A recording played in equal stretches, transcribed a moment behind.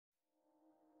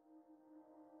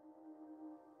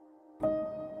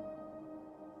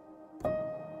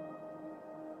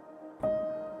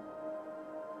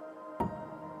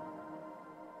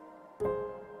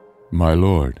My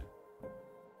Lord,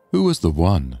 who is the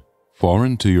one,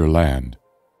 foreign to your land,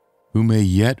 who may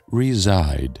yet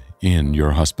reside in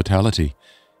your hospitality,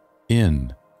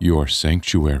 in your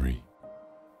sanctuary?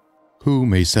 Who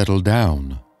may settle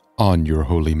down on your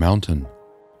holy mountain?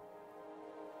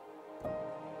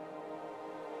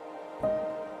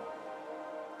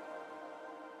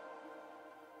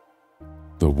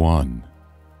 The one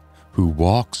who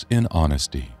walks in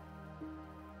honesty,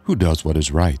 who does what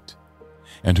is right,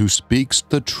 and who speaks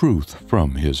the truth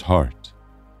from his heart.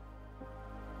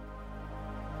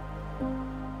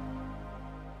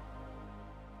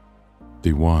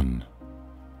 The one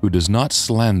who does not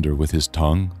slander with his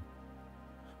tongue,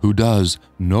 who does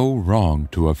no wrong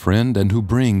to a friend, and who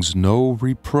brings no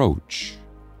reproach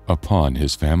upon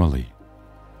his family.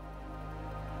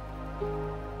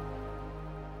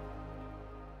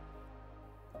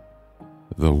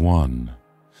 The one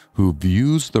who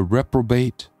views the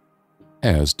reprobate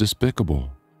as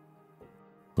despicable,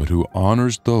 but who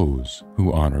honors those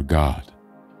who honor God.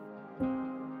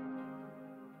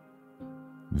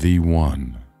 The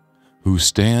one who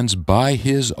stands by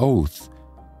his oath,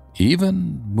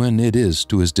 even when it is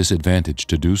to his disadvantage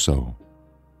to do so.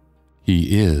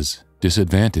 He is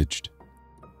disadvantaged,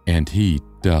 and he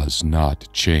does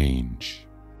not change.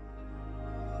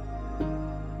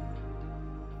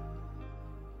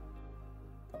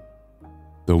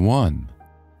 The one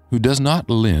who does not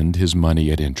lend his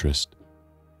money at interest,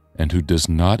 and who does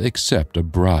not accept a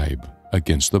bribe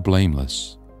against the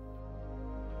blameless.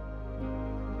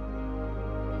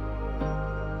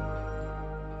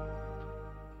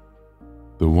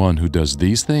 The one who does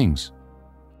these things,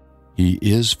 he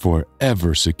is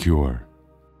forever secure.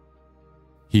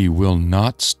 He will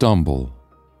not stumble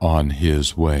on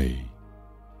his way.